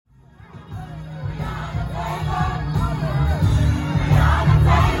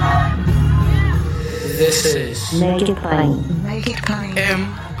This is Make It Plain. Make It Plain.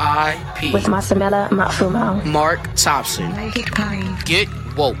 MIP With Masamela Matfumo. Mark Thompson. Make It Plain. Get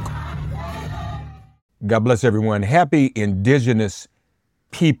woke. God bless everyone. Happy Indigenous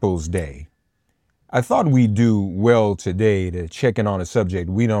Peoples Day. I thought we'd do well today to check in on a subject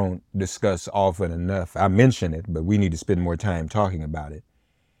we don't discuss often enough. I mention it, but we need to spend more time talking about it,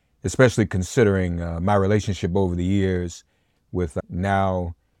 especially considering my relationship over the years with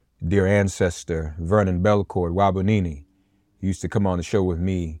now dear ancestor Vernon Belcourt Wabunini. He used to come on the show with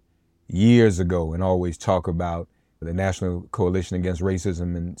me years ago and always talk about the National Coalition Against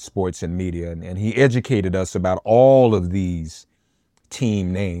Racism in Sports and Media. And he educated us about all of these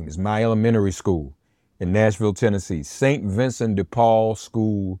team names. My elementary school in Nashville, Tennessee, St. Vincent de Paul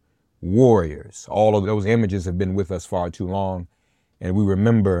School Warriors. All of those images have been with us far too long. And we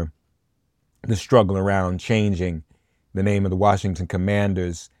remember the struggle around changing the name of the Washington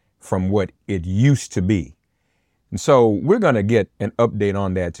Commanders from what it used to be. And so we're going to get an update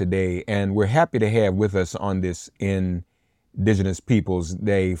on that today, and we're happy to have with us on this Indigenous Peoples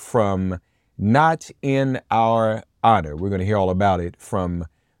Day from Not in Our Honor. We're going to hear all about it from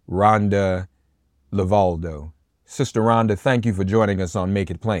Rhonda Lavaldo. Sister Rhonda, thank you for joining us on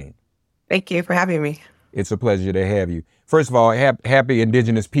Make It Plain. Thank you for having me. It's a pleasure to have you. First of all, happy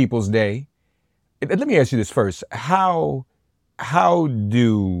Indigenous Peoples Day. Let me ask you this first. How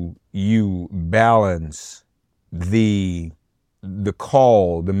do you balance the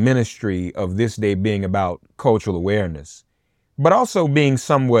call, the ministry of this day being about cultural awareness, but also being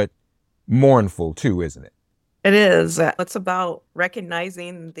somewhat mournful too, isn't it? It is. It's about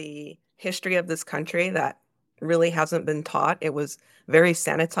recognizing the history of this country that really hasn't been taught. It was very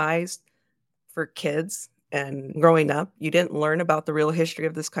sanitized for kids, and growing up, you didn't learn about the real history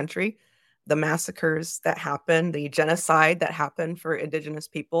of this country, the massacres that happened, the genocide that happened for Indigenous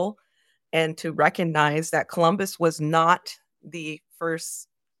people, and to recognize that Columbus was not the first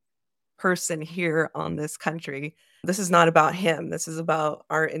person here on this country. This is not about him. This is about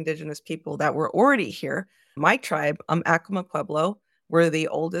our Indigenous people that were already here. My tribe, Acoma Pueblo, we're the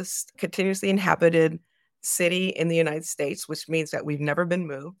oldest continuously inhabited city in the United States, which means that we've never been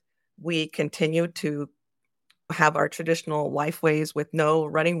moved. We continue to have our traditional lifeways with no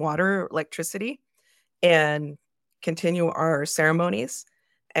running water, electricity, and continue our ceremonies.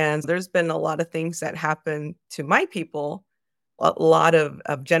 And there's been a lot of things that happen to my people, a lot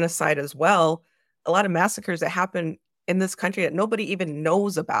of genocide as well, a lot of massacres that happen in this country that nobody even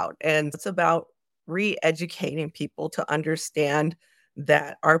knows about. And it's about re-educating people to understand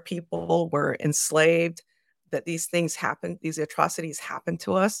that our people were enslaved, that these things happened, these atrocities happened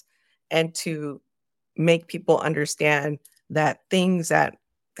to us, and to make people understand that things that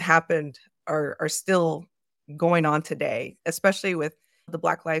happened are still going on today, especially with the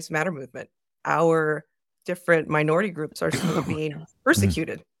Black Lives Matter movement. Our different minority groups are still being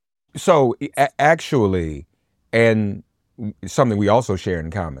persecuted. So actually, and something we also share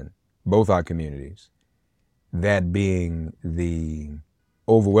in common, both our communities, that being the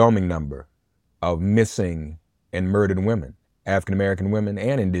overwhelming number of missing and murdered women, African-American women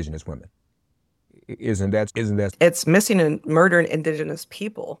and Indigenous women. Isn't that? It's missing and murdering Indigenous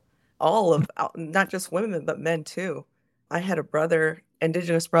people, all of, not just women, but men too. I had a brother,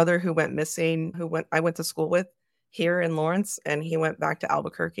 Indigenous brother, who went missing, I went to school with here in Lawrence, and he went back to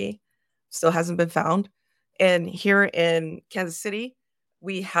Albuquerque. Still hasn't been found. And here in Kansas City,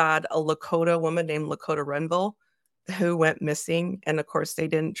 we had a Lakota woman named Lakota Renville who went missing. And of course, they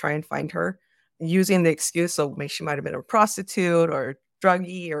didn't try and find her, using the excuse of maybe she might have been a prostitute or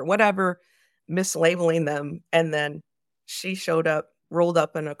druggie or whatever, mislabeling them. And then she showed up, rolled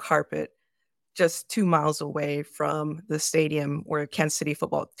up in a carpet just 2 miles away from the stadium where Kansas City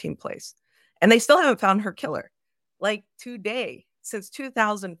football team plays. And they still haven't found her killer. Like today, since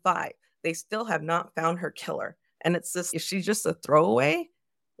 2005, they still have not found her killer. And it's just, is she just a throwaway?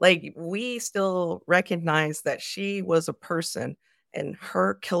 Like, we still recognize that she was a person and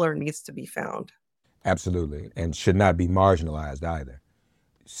her killer needs to be found. Absolutely. And should not be marginalized either.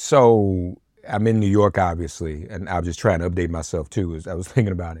 So I'm in New York, obviously, and I was just trying to update myself too as I was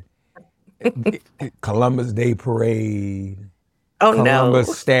thinking about it. Columbus Day Parade. Oh,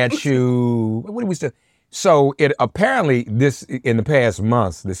 Columbus statue. What do we still? So it apparently in the past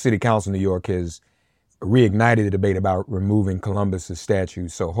months, the City Council of New York has reignited the debate about removing Columbus's statue.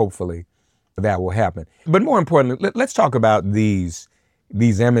 So hopefully that will happen. But more importantly, let's talk about these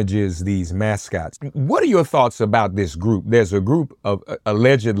images, these mascots. What are your thoughts about this group? There's a group of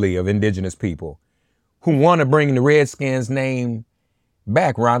allegedly of Indigenous people who want to bring the Redskins name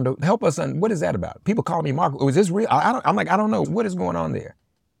back. Rhonda, help us what is that about? People call me Mark. Was this real? I don't know. What is going on there?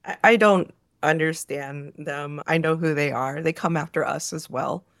 I don't understand them. I know who they are. They come after us as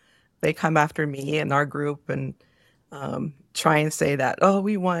well. They come after me and our group and try and say that, oh,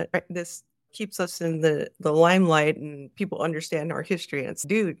 we want this keeps us in the limelight and people understand our history. And it's,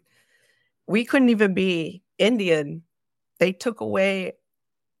 dude, we couldn't even be Indian. They took away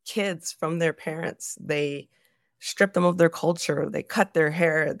kids from their parents. They stripped them of their culture. They cut their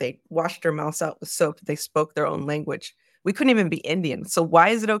hair. They washed their mouths out with soap. They spoke their own language. We couldn't even be Indian. So why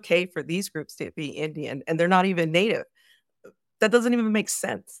is it okay for these groups to be Indian and they're not even native? That doesn't even make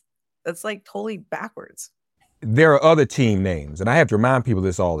sense. That's like totally backwards. There are other team names, and I have to remind people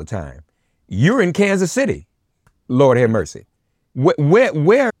this all the time. You're in Kansas City. Lord have mercy.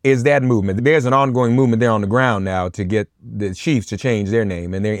 Where is that movement? There's an ongoing movement there on the ground now to get the Chiefs to change their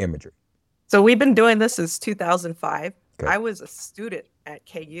name and their imagery. So we've been doing this since 2005. Okay. I was a student at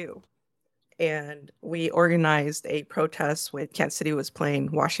KU, and we organized a protest when Kansas City was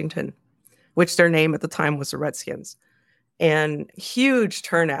playing Washington, which their name at the time was the Redskins. And huge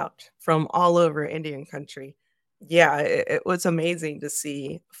turnout from all over Indian country. Yeah, it was amazing to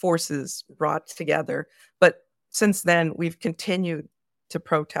see forces brought together. But since then, we've continued to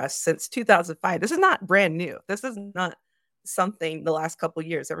protest since 2005. This is not brand new. This is not something the last couple of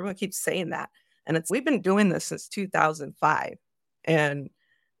years. Everyone keeps saying that. And we've been doing this since 2005. And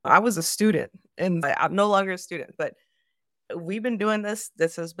I was a student, and I'm no longer a student, but we've been doing this.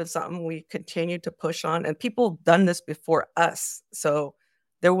 This has been something we continue to push on, and people done this before us. So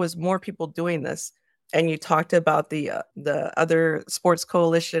there was more people doing this. And you talked about the other sports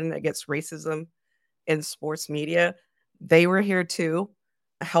coalition against racism in sports media. They were here too,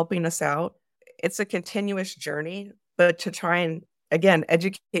 helping us out. It's a continuous journey, but to try and, again,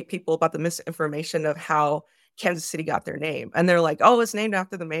 educate people about the misinformation of how Kansas City got their name. And they're like, oh, it's named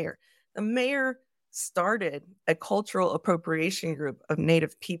after the mayor. The mayor started a cultural appropriation group of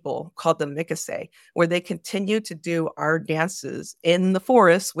Native people called the Mikisew, where they continue to do our dances in the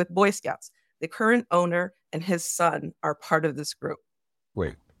forest with Boy Scouts. The current owner and his son are part of this group.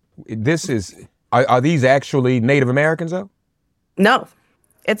 Wait, are these actually Native Americans though? No,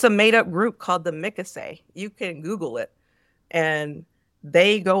 it's a made up group called the Mikisew. You can Google it. And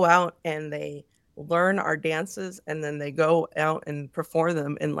they go out and they learn our dances, and then they go out and perform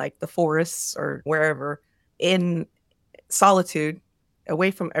them in like the forests or wherever in solitude, away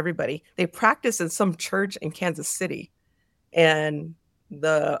from everybody. They practice in some church in Kansas City. And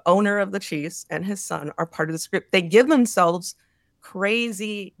the owner of the Chiefs and his son are part of this group. They give themselves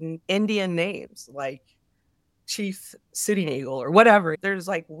crazy Indian names like Chief Sitting Eagle or whatever. There's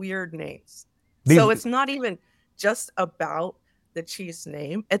like weird names. So it's not even just about the Chiefs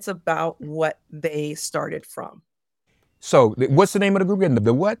name. It's about what they started from. So what's the name of the group again?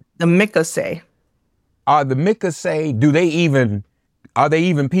 The what? The Mikisew. Are the Mikisew, are they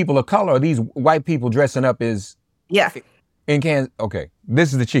even people of color? Are these white people dressing up as... Yeah. In Kansas, okay.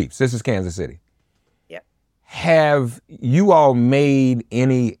 This is the Chiefs. This is Kansas City. Yep. Have you all made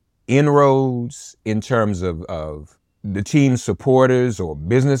any inroads in terms of the team supporters or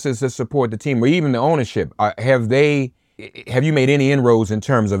businesses that support the team, or even the ownership? Have you made any inroads in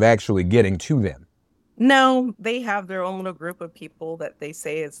terms of actually getting to them? No, they have their own little group of people that they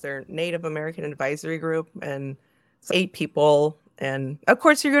say is their Native American Advisory Group, and it's 8 people. And of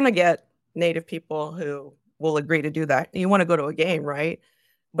course, you're going to get Native people who will agree to do that. You want to go to a game, right?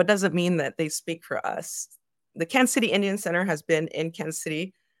 But doesn't mean that they speak for us. The Kansas City Indian Center has been in Kansas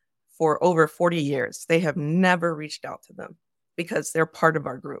City for over 40 years. They have never reached out to them because they're part of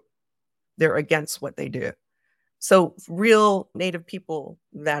our group. They're against what they do. So real Native people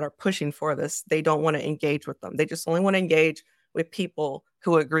that are pushing for this, they don't want to engage with them. They just only want to engage with people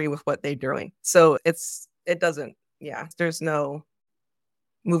who agree with what they're doing. So there's no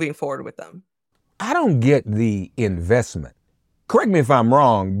moving forward with them. I don't get the investment. Correct me if I'm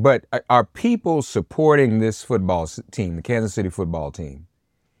wrong, but are people supporting this football team, the Kansas City football team?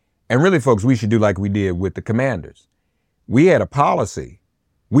 And really, folks, we should do like we did with the Commanders. We had a policy.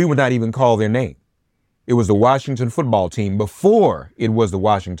 We would not even call their name. It was the Washington football team before it was the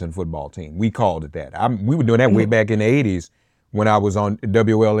Washington football team. We called it that. We were doing that way back in the 80s when I was on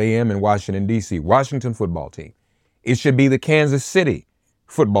WLAM in Washington, D.C. Washington football team. It should be the Kansas City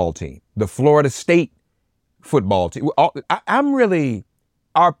football team, the Florida State football team.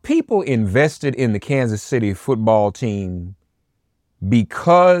 Are people invested in the Kansas City football team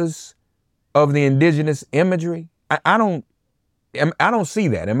because of the indigenous imagery? I don't see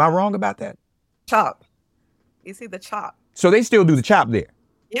that. Am I wrong about that? Chop. You see the chop. So they still do the chop there?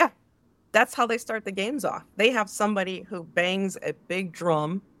 Yeah. That's how they start the games off. They have somebody who bangs a big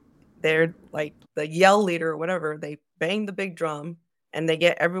drum. They're like the yell leader or whatever. They bang the big drum and they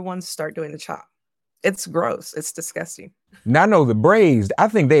get everyone to start doing the chop. It's gross. It's disgusting. Now I know the Braves, I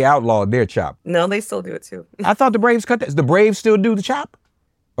think they outlawed their chop. No, they still do it too. I thought the Braves cut that. The Braves still do the chop?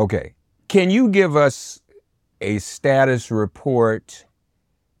 Okay. Can you give us a status report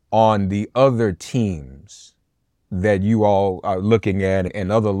on the other teams that you all are looking at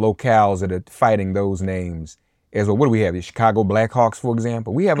and other locales that are fighting those names as well? What do we have? The Chicago Blackhawks, for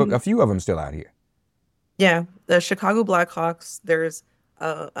example. We have a few of them still out here. Yeah, the Chicago Blackhawks, there's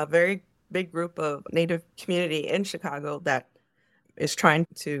a very big group of Native community in Chicago that is trying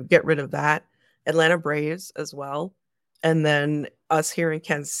to get rid of that. Atlanta Braves as well. And then us here in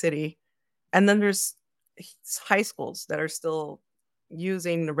Kansas City. And then there's high schools that are still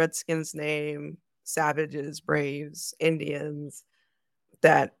using the Redskins name, Savages, Braves, Indians,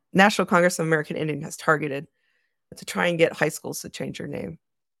 that National Congress of American Indian has targeted to try and get high schools to change their name.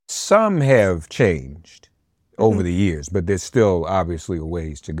 Some have changed over the years, but there's still obviously a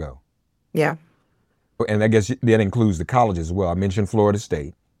ways to go. Yeah. And I guess that includes the colleges as well. I mentioned Florida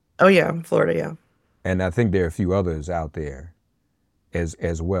State. Oh, yeah, Florida, yeah. And I think there are a few others out there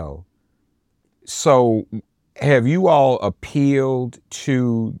as well. So have you all appealed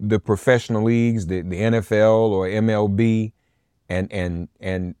to the professional leagues, the NFL or MLB,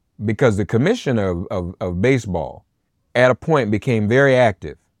 and because the commissioner of baseball at a point became very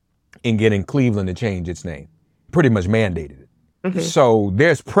active in getting Cleveland to change its name, pretty much mandated it. So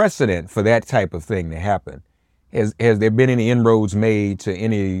there's precedent for that type of thing to happen. Has there been any inroads made to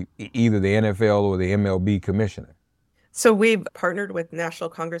either the NFL or the MLB commissioner? So we've partnered with National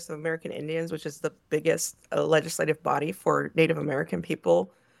Congress of American Indians, which is the biggest legislative body for Native American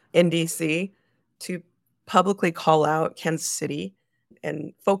people in DC, to publicly call out Kansas City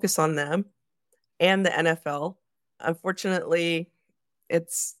and focus on them and the NFL. Unfortunately,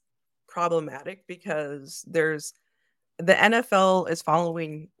 it's problematic because the NFL is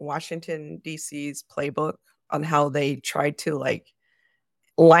following Washington, D.C.'s playbook on how they tried to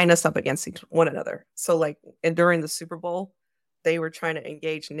line us up against one another. So and during the Super Bowl, they were trying to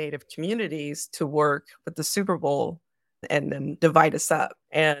engage Native communities to work with the Super Bowl and then divide us up.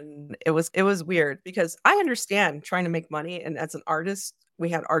 And it was weird because I understand trying to make money. And as an artist, we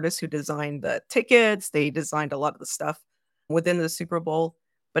had artists who designed the tickets. They designed a lot of the stuff within the Super Bowl.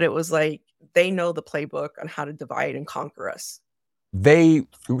 But it was they know the playbook on how to divide and conquer us.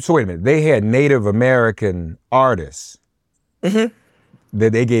 So wait a minute, they had Native American artists that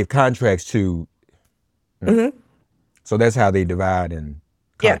they gave contracts to. So that's how they divide and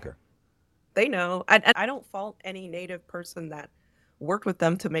conquer. Yeah. They know. I don't fault any Native person that worked with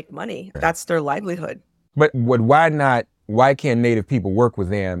them to make money. Right. That's their livelihood. But why can't Native people work with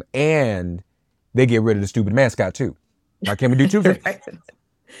them and they get rid of the stupid mascot too? Why can't we do two things?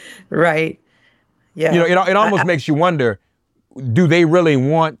 Right. Yeah. It almost makes you wonder, do they really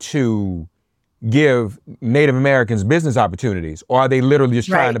want to give Native Americans business opportunities, or are they literally just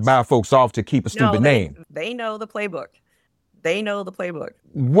trying to buy folks off to keep a stupid name? They know the playbook. They know the playbook.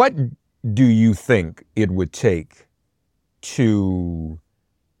 What do you think it would take to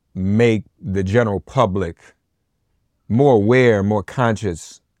make the general public more aware, more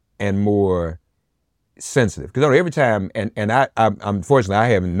conscious, and more sensitive? Because every time, and I unfortunately I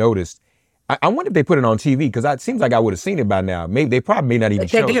haven't noticed. I wonder if they put it on TV, because it seems like I would have seen it by now. Maybe they probably may not even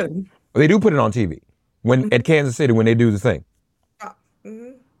show it. They do put it on TV at Kansas City when they do the thing.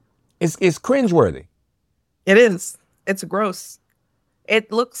 It's cringeworthy. It is. It's gross.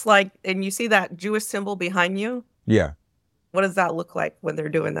 It looks like, and you see that Jewish symbol behind you? Yeah. What does that look like when they're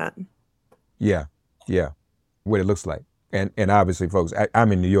doing that? Yeah. What it looks like. And obviously, folks,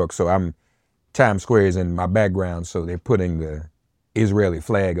 I'm in New York, so Times Square is in my background, so they're putting the Israeli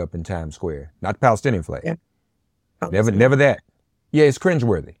flag up in Times Square, not the Palestinian flag. Yeah. Never that. Yeah, it's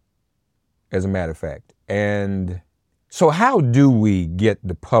cringeworthy, as a matter of fact. And so how do we get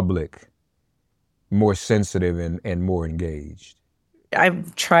the public more sensitive and more engaged?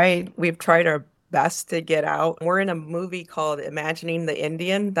 We've tried our best to get out. We're in a movie called Imagining the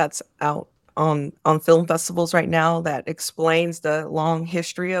Indian that's out on film festivals right now that explains the long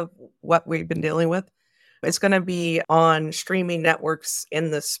history of what we've been dealing with. It's going to be on streaming networks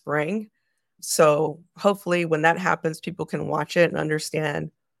in the spring. So hopefully when that happens, people can watch it and understand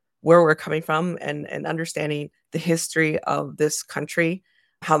where we're coming from and understanding the history of this country,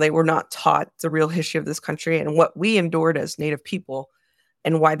 how they were not taught the real history of this country and what we endured as Native people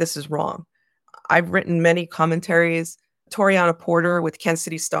and why this is wrong. I've written many commentaries. Toriana Porter with Kansas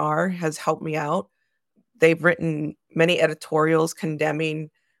City Star has helped me out. They've written many editorials condemning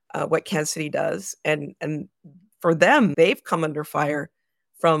what Kansas City does. And for them, they've come under fire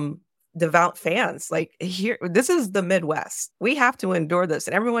from devout fans. Like, here, this is the Midwest. We have to endure this.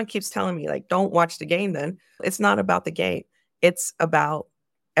 And everyone keeps telling me, like, don't watch the game then. It's not about the game. It's about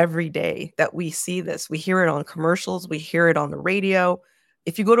every day that we see this. We hear it on commercials. We hear it on the radio.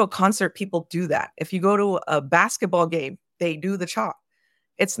 If you go to a concert, people do that. If you go to a basketball game, they do the chop.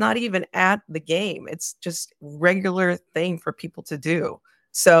 It's not even at the game. It's just regular thing for people to do.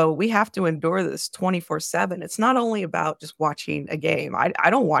 So we have to endure this 24/7. It's not only about just watching a game. I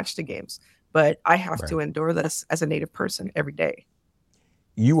don't watch the games, but I have to endure this as a Native person every day.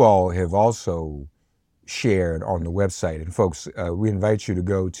 You all have also shared on the website, and folks, we invite you to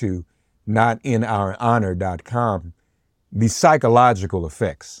go to notinouronor.com, the psychological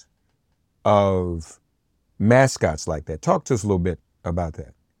effects of mascots like that. Talk to us a little bit about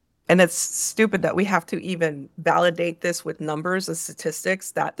that. And it's stupid that we have to even validate this with numbers and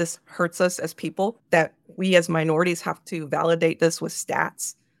statistics, that this hurts us as people, that we as minorities have to validate this with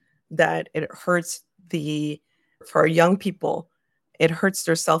stats, that it hurts for our young people, it hurts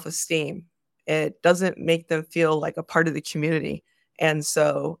their self-esteem. It doesn't make them feel like a part of the community. And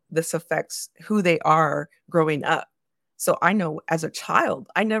so this affects who they are growing up. So I know as a child,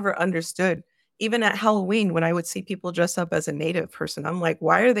 I never understood. Even at Halloween, when I would see people dress up as a Native person, I'm like,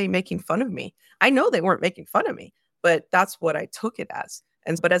 why are they making fun of me? I know they weren't making fun of me, but that's what I took it as.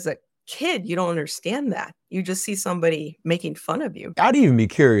 But as a kid, you don't understand that. You just see somebody making fun of you. I'd even be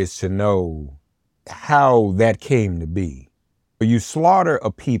curious to know how that came to be. You slaughter a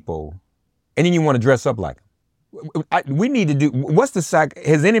people and then you want to dress up like them. We need to do,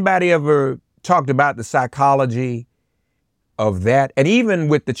 has anybody ever talked about the psychology of that? And even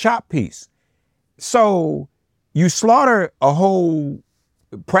with the chop piece. So you slaughter a whole,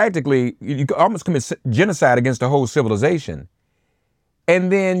 practically, you almost commit genocide against a whole civilization.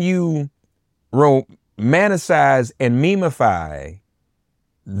 And then you romanticize and memify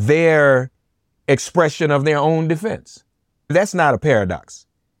their expression of their own defense. That's not a paradox.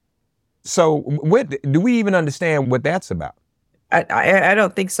 So do we even understand what that's about? I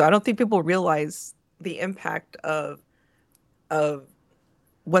don't think so. I don't think people realize the impact of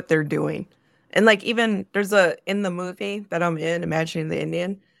what they're doing. And like, even in the movie that I'm in, Imagining the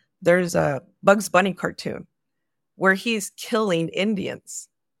Indian, there's a Bugs Bunny cartoon where he's killing Indians.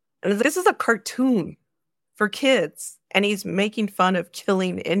 And this is a cartoon for kids, and he's making fun of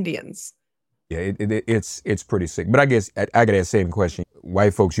killing Indians. Yeah, it's pretty sick. But I guess I got that same question.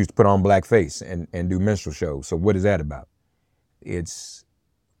 White folks used to put on blackface and do minstrel shows. So what is that about? It's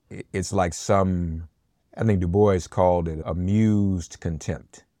like I think Du Bois called it amused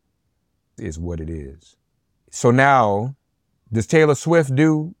contempt. Is what it is. So now, does Taylor Swift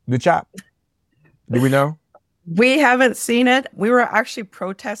do the chop? Do we know? We haven't seen it. We were actually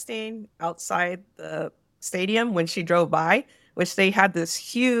protesting outside the stadium when she drove by, which they had this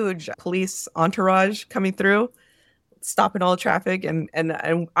huge police entourage coming through, stopping all the traffic. And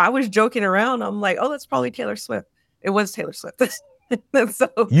I was joking around. I'm like, oh, that's probably Taylor Swift. It was Taylor Swift. So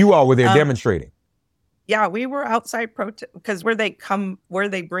you all were there demonstrating. Yeah, we were outside because where they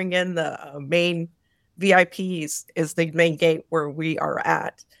bring in the main VIPs is the main gate where we are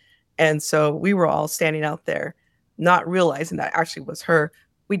at. And so we were all standing out there, not realizing that actually was her.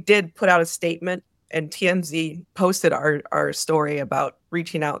 We did put out a statement, and TMZ posted our story about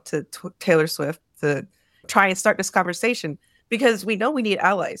reaching out to Taylor Swift to try and start this conversation, because we know we need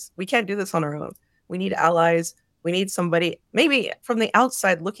allies. We can't do this on our own. We need allies. We need somebody maybe from the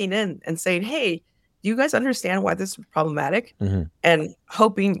outside looking in and saying, hey, do you guys understand why this is problematic? Mm-hmm. And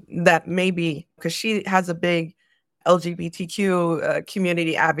hoping that maybe, because she has a big LGBTQ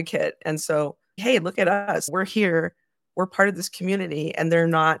community advocate. And so, hey, look at us. We're here. We're part of this community, and they're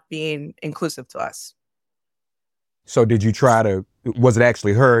not being inclusive to us. So did you was it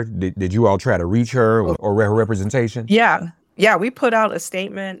actually her? Did you all try to reach her or her representation? Yeah. We put out a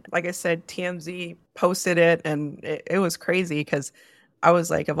statement. Like I said, TMZ posted it, and it was crazy because I was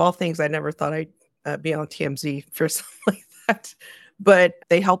like, of all things, I never thought I'd be on TMZ for something like that. But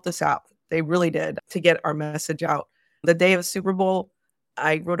they helped us out. They really did, to get our message out. The day of Super Bowl,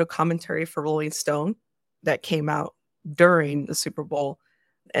 I wrote a commentary for Rolling Stone that came out during the Super Bowl,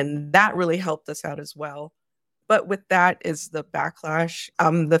 and that really helped us out as well. But with that is the backlash.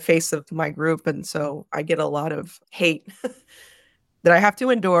 I'm the face of my group, and so I get a lot of hate that I have to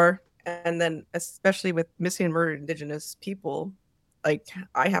endure. And then especially with missing and murdered Indigenous people, like,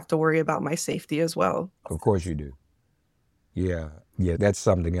 I have to worry about my safety as well. Of course you do. Yeah, that's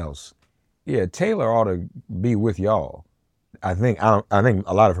something else. Yeah, Taylor ought to be with y'all. I think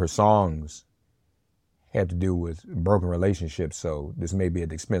a lot of her songs had to do with broken relationships, so this may be at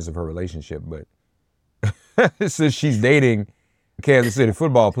the expense of her relationship, but since she's dating Kansas City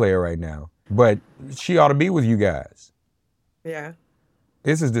football player right now, but she ought to be with you guys. Yeah.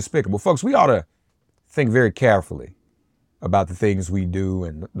 This is despicable. Folks, we ought to think very carefully about the things we do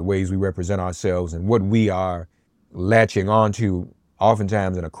and the ways we represent ourselves and what we are latching onto,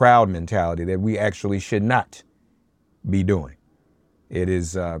 oftentimes in a crowd mentality that we actually should not be doing. It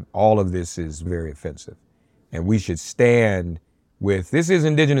is, all of this is very offensive. And we should stand with, this is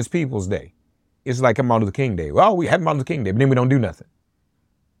Indigenous Peoples Day. It's like Martin Luther King Day. Well, we have Martin Luther King Day, but then we don't do nothing.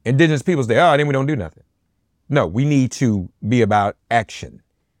 Indigenous Peoples Day, then we don't do nothing. No, we need to be about action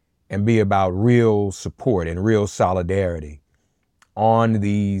and be about real support and real solidarity on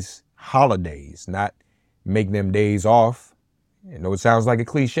these holidays, not make them days off. I know it sounds like a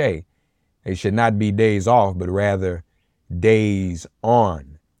cliche. They should not be days off, but rather days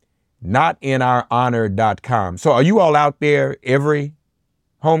on. NotInOurHonor.com. So are you all out there every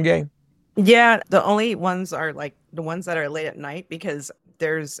home game? Yeah, the only ones are like the ones that are late at night because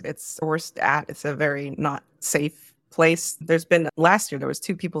it's a very not safe place. There's been, last year, there was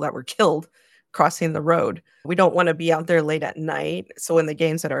 2 people that were killed crossing the road. We don't want to be out there late at night. So in the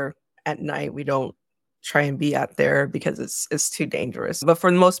games that are at night, we don't try and be out there because it's too dangerous. But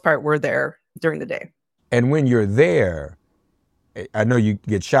for the most part, we're there during the day. And when you're there, I know you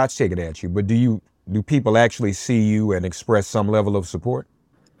get shots taken at you, but do people actually see you and express some level of support?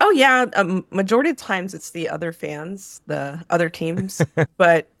 Oh, yeah. Majority of times it's the other fans, the other teams.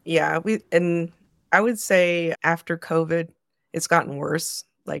 But yeah, and I would say after COVID, it's gotten worse.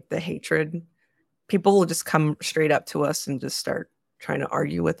 Like the hatred, people will just come straight up to us and just start trying to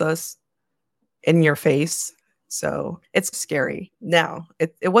argue with us in your face. So it's scary now.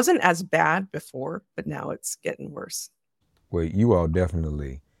 It wasn't as bad before, but now it's getting worse. Well, you all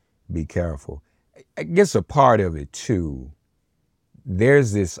definitely be careful. I guess a part of it too,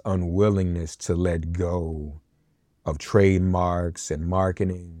 there's this unwillingness to let go of trademarks and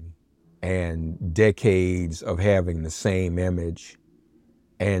marketing and decades of having the same image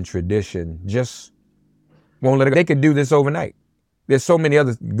and tradition. Just won't let it go. They could do this overnight. There's so many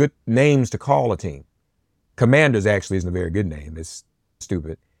other good names to call a team. Commanders actually isn't a very good name. It's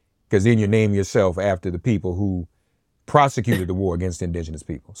stupid because then you name yourself after the people who prosecuted the war against Indigenous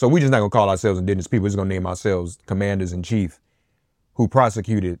people. So we're just not going to call ourselves Indigenous people. We're just going to name ourselves Commanders-in-Chief who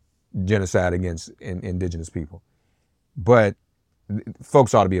prosecuted genocide against Indigenous people. But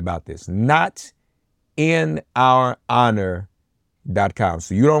folks ought to be about this. NotInOurHonor.com.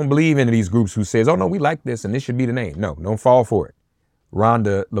 So you don't believe in these groups who says, oh, no, we like this and this should be the name. No, don't fall for it.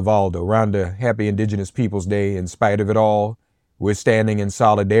 Rhonda Lavaldo. Rhonda, happy Indigenous Peoples Day. In spite of it all, we're standing in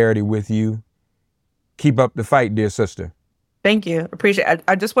solidarity with you. Keep up the fight, dear sister. Thank you. Appreciate it.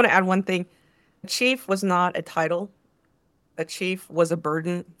 I just want to add one thing. Chief was not a title. A chief was a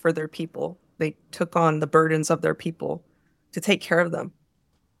burden for their people. They took on the burdens of their people to take care of them.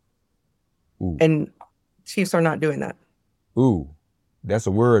 Ooh. And chiefs are not doing that. Ooh, that's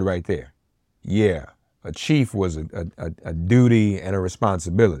a word right there. Yeah, a chief was a duty and a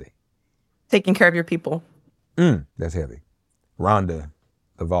responsibility. Taking care of your people. That's heavy. Rhonda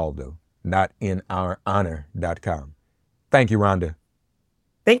Lavaldo, NotInOurHonor.com. Thank you, Rhonda.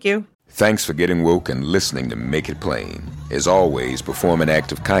 Thank you. Thanks for getting woke and listening to Make It Plain. As always, perform an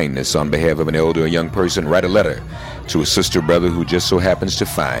act of kindness on behalf of an elder or young person. Write a letter to a sister or brother who just so happens to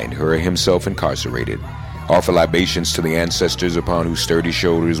find her or himself incarcerated. Offer libations to the ancestors upon whose sturdy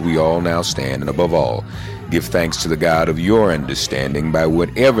shoulders we all now stand. And above all, give thanks to the God of your understanding by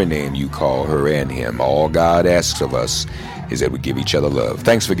whatever name you call her and him. All God asks of us is that we give each other love.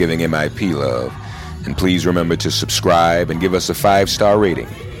 Thanks for giving MIP love. And please remember to subscribe and give us a 5-star rating.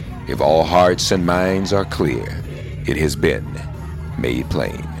 If all hearts and minds are clear, it has been made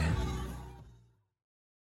plain.